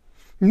thing.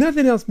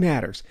 Nothing else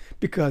matters,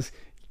 because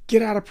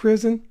get out of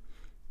prison,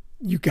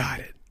 you got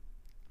it.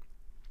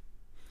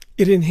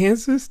 It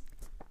enhances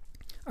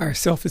our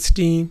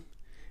self-esteem,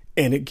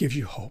 and it gives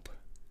you hope.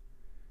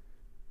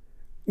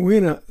 We're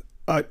in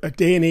a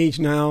day and age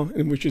now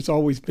in which it's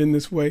always been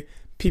this way.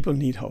 People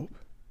need hope.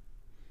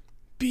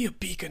 Be a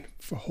beacon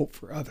for hope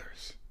for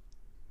others.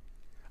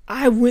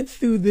 I went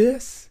through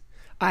this.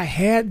 I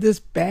had this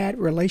bad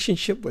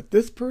relationship with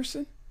this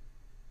person,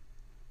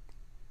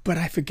 but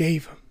I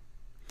forgave him.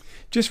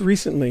 Just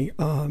recently,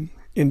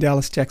 in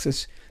Dallas,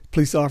 Texas, a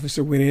police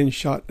officer went in and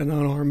shot an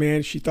unarmed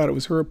man. She thought it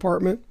was her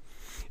apartment.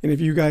 And if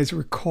you guys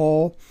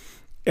recall,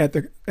 at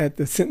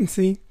the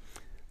sentencing,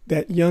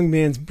 that young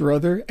man's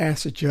brother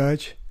asked the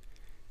judge,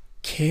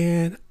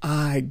 "Can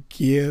I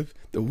give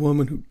the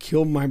woman who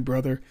killed my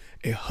brother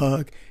a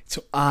hug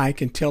so I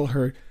can tell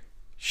her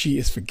she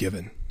is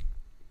forgiven?"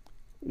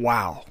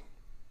 Wow.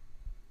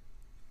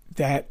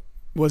 That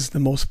was the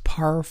most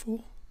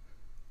powerful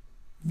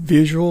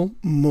visual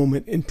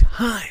moment in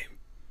time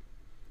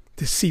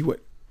to see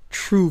what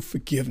true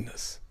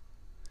forgiveness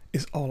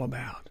is all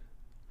about.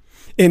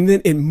 And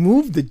then it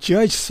moved the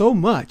judge so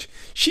much.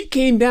 She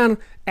came down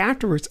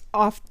afterwards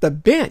off the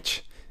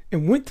bench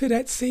and went to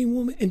that same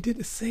woman and did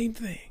the same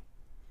thing.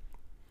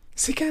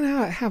 See kind of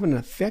how it have an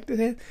effect of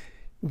that?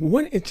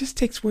 It just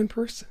takes one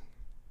person.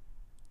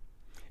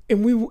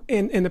 And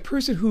the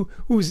person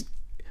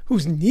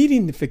who's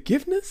needing the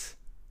forgiveness,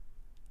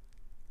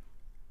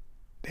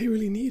 they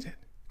really need it,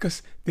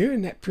 because they're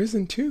in that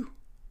prison too.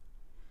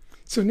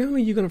 So not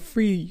only are you going to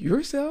free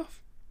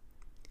yourself,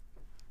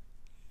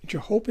 but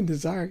your hope and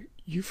desire,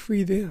 you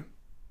free them.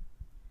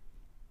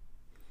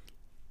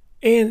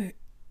 And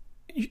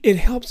it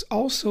helps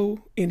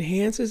also,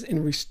 enhances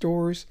and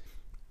restores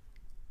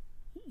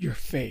your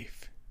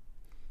faith.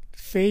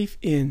 Faith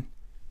in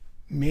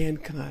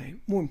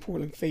mankind. More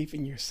important, faith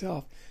in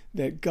yourself,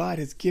 that God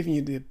has given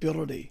you the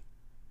ability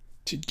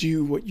to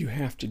do what you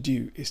have to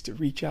do, is to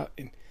reach out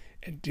and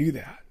do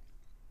that.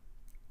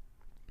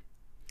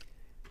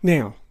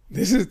 Now,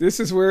 this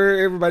is where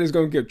everybody's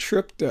going to get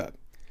tripped up.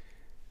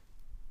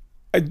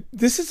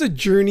 This is a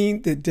journey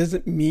that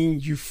doesn't mean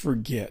you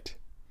forget,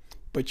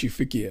 but you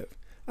forgive.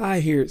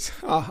 I hear it.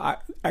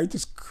 I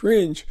just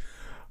cringe.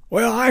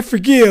 Well, I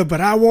forgive,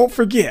 but I won't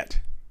forget.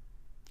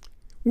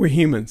 We're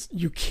humans.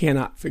 You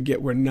cannot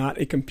forget. We're not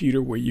a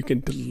computer where you can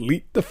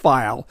delete the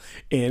file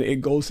and it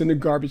goes in the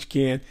garbage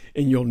can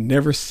and you'll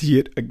never see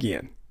it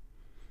again.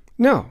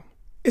 No,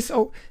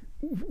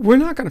 we're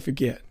not going to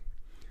forget.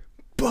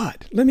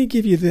 But let me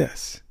give you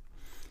this.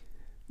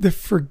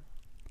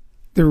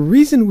 The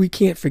reason we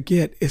can't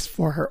forget is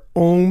for our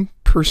own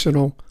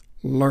personal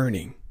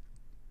learning.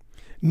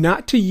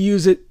 Not to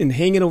use it and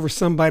hang it over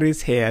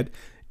somebody's head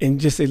and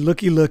just say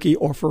looky looky,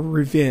 or for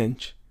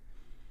revenge.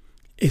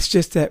 It's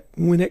just that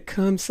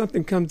when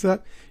something comes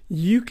up,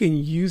 you can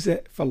use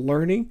it for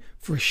learning,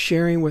 for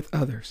sharing with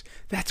others.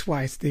 That's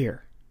why it's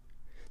there.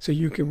 So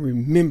you can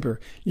remember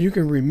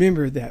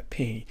that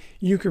pain.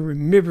 You can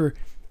remember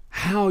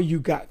how you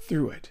got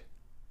through it.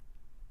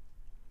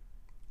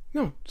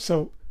 No,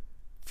 so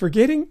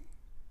forgetting,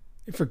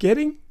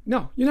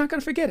 no, you're not going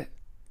to forget it.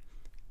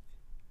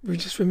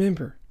 Just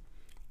remember,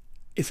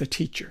 it's a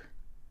teacher.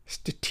 It's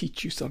to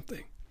teach you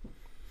something.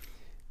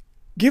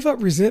 Give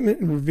up resentment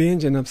and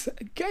revenge and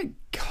upset. God,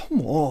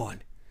 come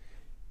on.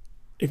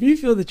 If you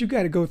feel that you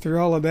got to go through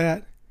all of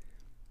that,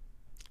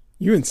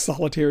 you're in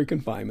solitary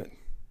confinement.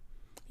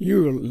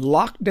 You're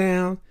locked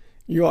down.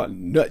 You're a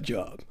nut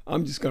job.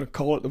 I'm just going to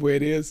call it the way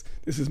it is.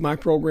 This is my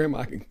program.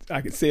 I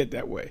can say it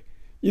that way.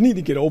 You need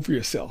to get over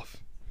yourself,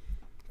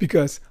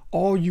 because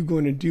all you're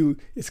going to do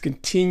is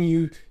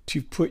continue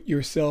to put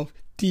yourself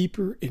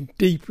deeper and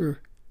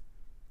deeper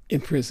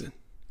in prison,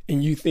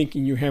 and you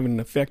thinking you're having an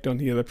effect on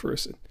the other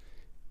person.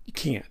 You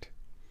can't.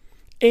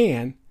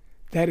 And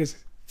that is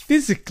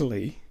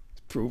physically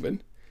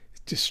proven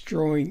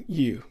destroying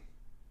you.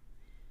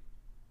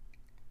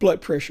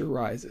 Blood pressure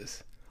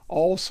rises,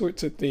 all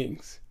sorts of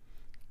things.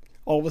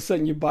 All of a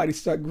sudden your body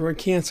starts growing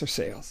cancer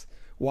cells.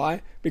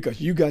 Why?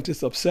 Because you got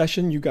this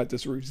obsession, you got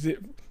this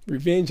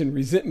revenge and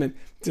resentment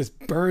just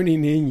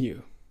burning in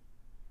you.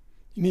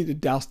 You need to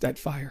douse that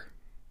fire.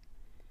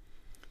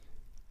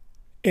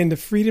 And the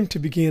freedom to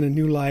begin a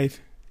new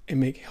life and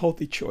make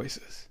healthy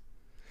choices.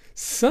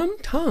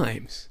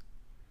 Sometimes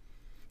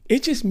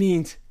it just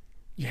means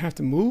you have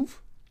to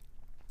move,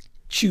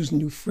 choose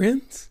new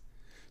friends,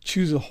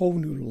 choose a whole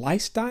new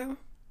lifestyle.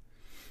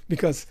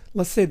 Because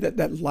let's say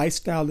that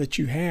lifestyle that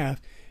you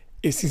have,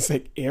 it seems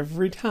like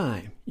every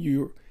time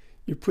you're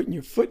putting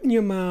your foot in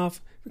your mouth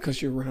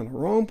because you're around the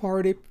wrong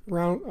party,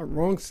 around a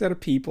wrong set of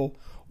people,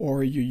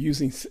 or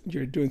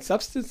you're doing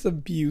substance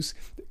abuse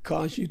that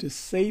cause you to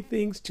say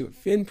things to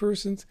offend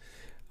persons.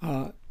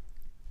 You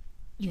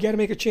got to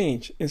make a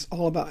change. It's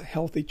all about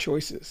healthy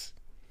choices.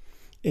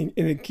 And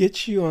it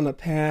gets you on the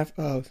path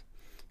of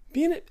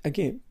being,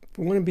 again,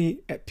 we want to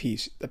be at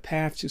peace, the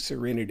path to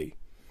serenity.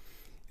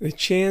 The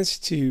chance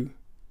to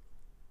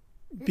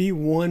be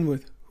one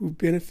with who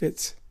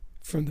benefits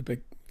from the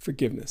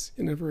forgiveness.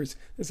 In other words,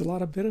 there's a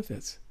lot of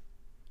benefits.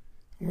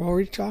 We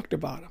already talked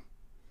about them.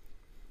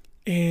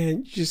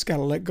 And you just got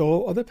to let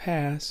go of the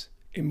past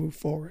and move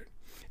forward.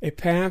 A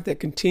path that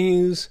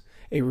continues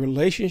a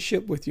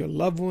relationship with your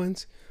loved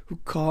ones who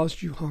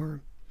caused you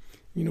harm.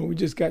 You know, we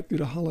just got through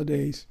the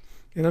holidays,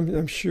 and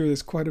I'm sure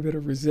there's quite a bit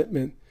of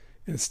resentment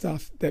and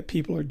stuff that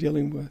people are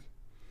dealing with.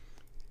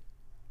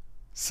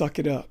 Suck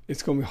it up.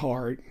 It's going to be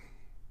hard.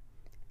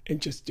 And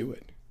just do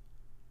it.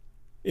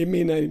 It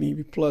may not even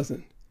be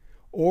pleasant.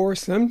 Or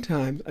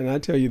sometimes, and I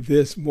tell you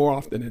this more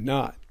often than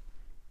not,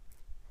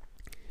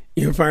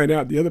 you'll find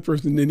out the other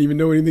person didn't even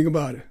know anything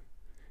about it.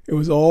 It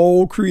was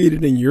all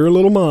created in your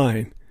little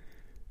mind.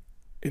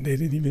 And they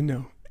didn't even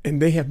know.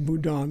 And they have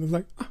moved on. They're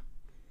like, oh,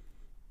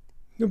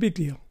 no big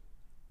deal.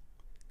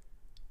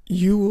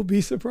 You will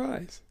be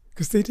surprised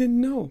because they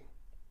didn't know.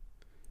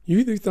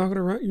 You're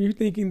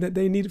thinking that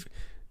they need,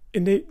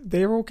 and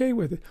they're okay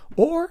with it.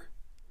 Or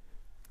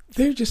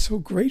they're just so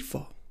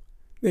grateful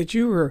that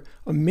you are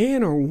a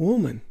man or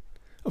woman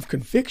of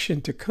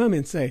conviction to come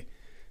and say,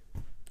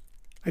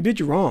 I did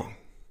you wrong,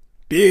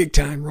 big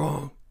time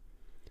wrong.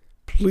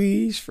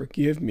 Please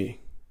forgive me.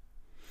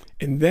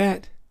 And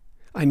that,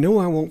 I know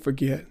I won't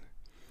forget,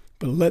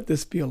 but let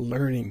this be a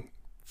learning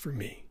for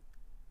me,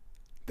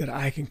 that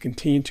I can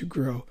continue to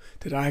grow,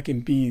 that I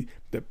can be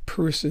the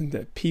person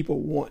that people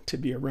want to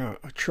be around,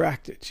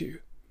 attracted to.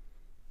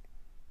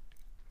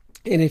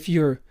 And if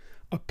you're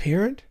a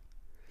parent,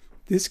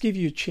 this gives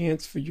you a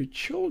chance for your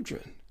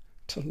children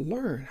to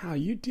learn how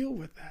you deal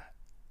with that.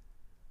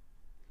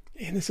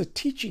 And it's a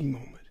teaching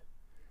moment.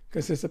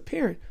 Because as a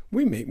parent,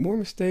 we make more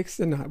mistakes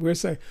than not. We'll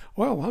say,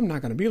 well, I'm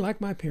not going to be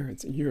like my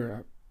parents. And you're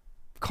a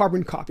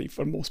carbon copy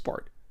for the most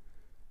part.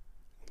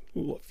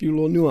 A few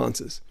little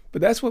nuances.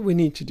 But that's what we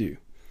need to do.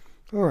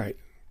 All right.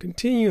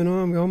 Continuing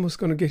on, we're almost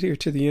going to get here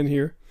to the end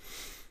here.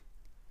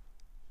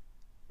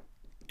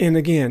 And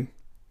again,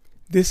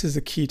 this is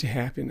the key to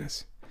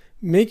happiness.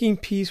 Making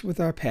peace with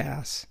our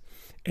past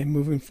and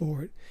moving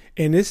forward.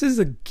 And this is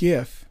a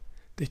gift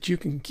that you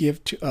can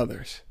give to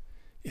others.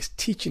 It's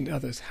teaching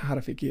others how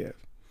to forgive.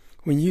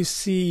 When you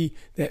see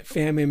that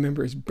family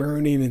member is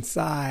burning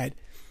inside,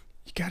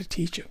 you got to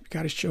teach them. You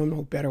got to show them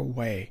a better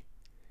way.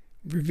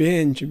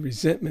 Revenge and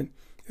resentment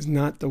is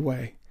not the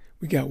way.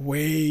 We got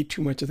way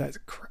too much of that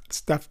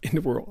stuff in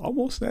the world.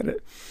 Almost said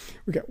it.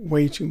 We got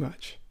way too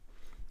much.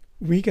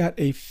 We got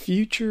a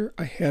future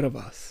ahead of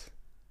us.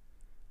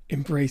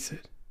 Embrace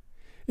it.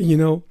 And you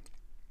know,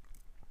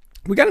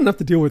 we got enough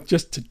to deal with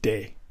just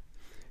today.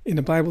 And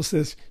the Bible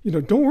says,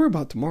 don't worry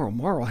about tomorrow.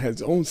 Tomorrow has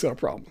its own set of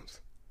problems.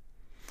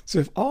 So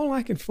if all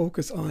I can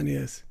focus on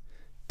is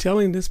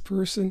telling this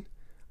person,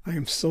 I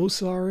am so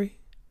sorry.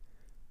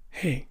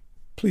 Hey,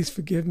 please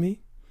forgive me.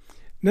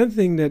 Another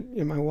thing that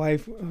my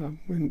wife,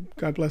 when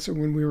God bless her,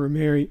 when we were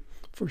married,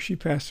 before she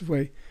passed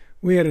away,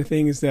 we had a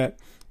thing is that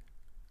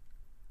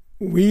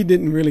we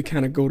didn't really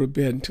kind of go to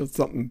bed until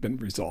something had been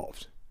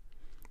resolved.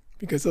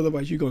 Because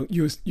otherwise you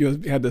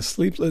had the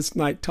sleepless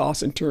night,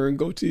 toss and turn,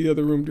 go to the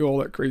other room, do all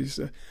that crazy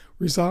stuff.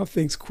 Resolve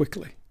things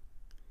quickly.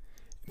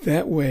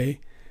 That way,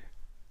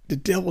 the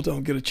devil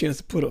don't get a chance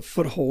to put a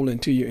foothold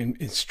into you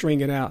and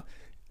string it out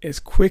as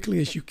quickly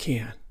as you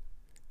can.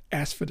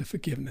 Ask for the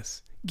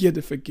forgiveness. Give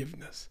the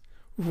forgiveness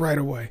right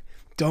away.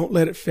 Don't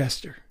let it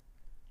fester.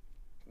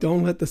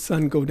 Don't let the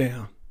sun go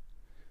down.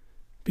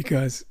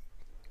 Because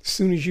as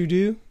soon as you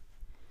do,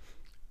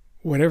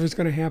 whatever's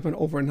going to happen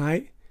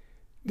overnight,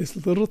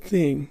 this little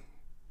thing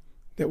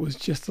that was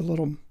just a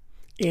little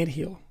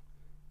anthill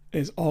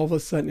is all of a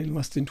sudden in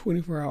less than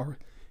 24 hours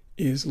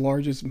is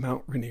large as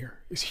Mount Rainier.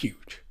 It's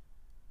huge.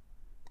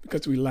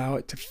 because we allow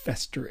it to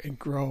fester and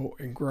grow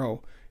and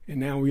grow. And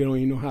now we don't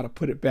even know how to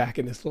put it back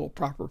in this little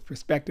proper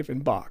perspective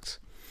and box.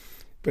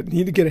 But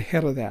need to get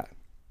ahead of that.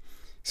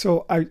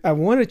 So I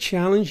want to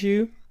challenge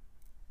you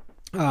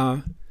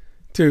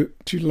to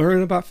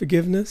learn about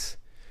forgiveness.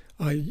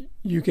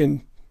 You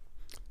can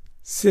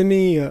send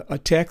me a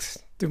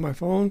text through my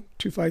phone,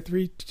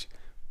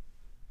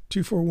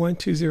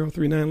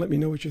 253-241-2039. Let me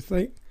know what you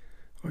think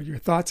or your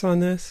thoughts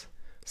on this.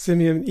 Send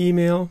me an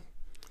email,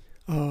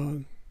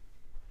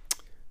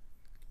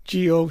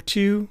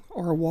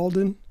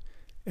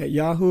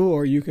 go2rwalden@yahoo,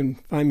 or you can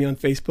find me on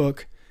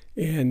Facebook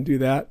and do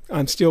that.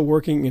 I'm still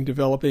working and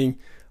developing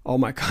all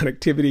my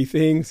connectivity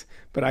things,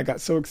 but I got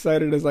so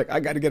excited. I was like, I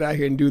got to get out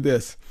here and do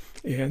this.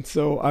 And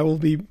so I will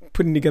be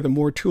putting together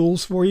more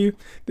tools for you.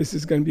 This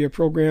is going to be a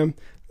program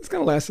that's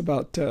going to last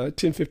about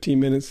 10-15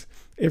 minutes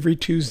every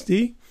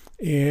Tuesday.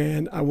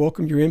 And I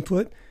welcome your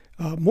input.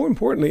 More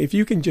importantly, if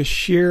you can just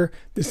share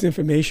this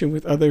information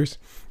with others,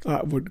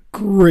 I would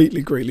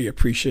greatly, greatly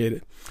appreciate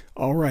it.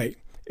 All right.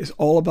 It's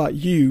all about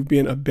you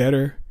being a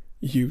better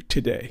you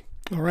today.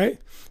 All right.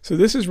 So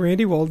this is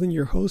Randy Walden,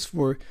 your host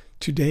for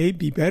Today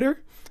Be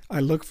Better. I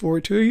look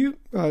forward to you,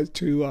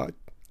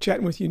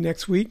 chatting with you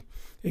next week.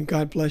 And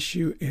God bless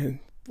you. And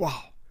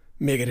wow,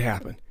 make it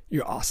happen.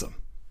 You're awesome.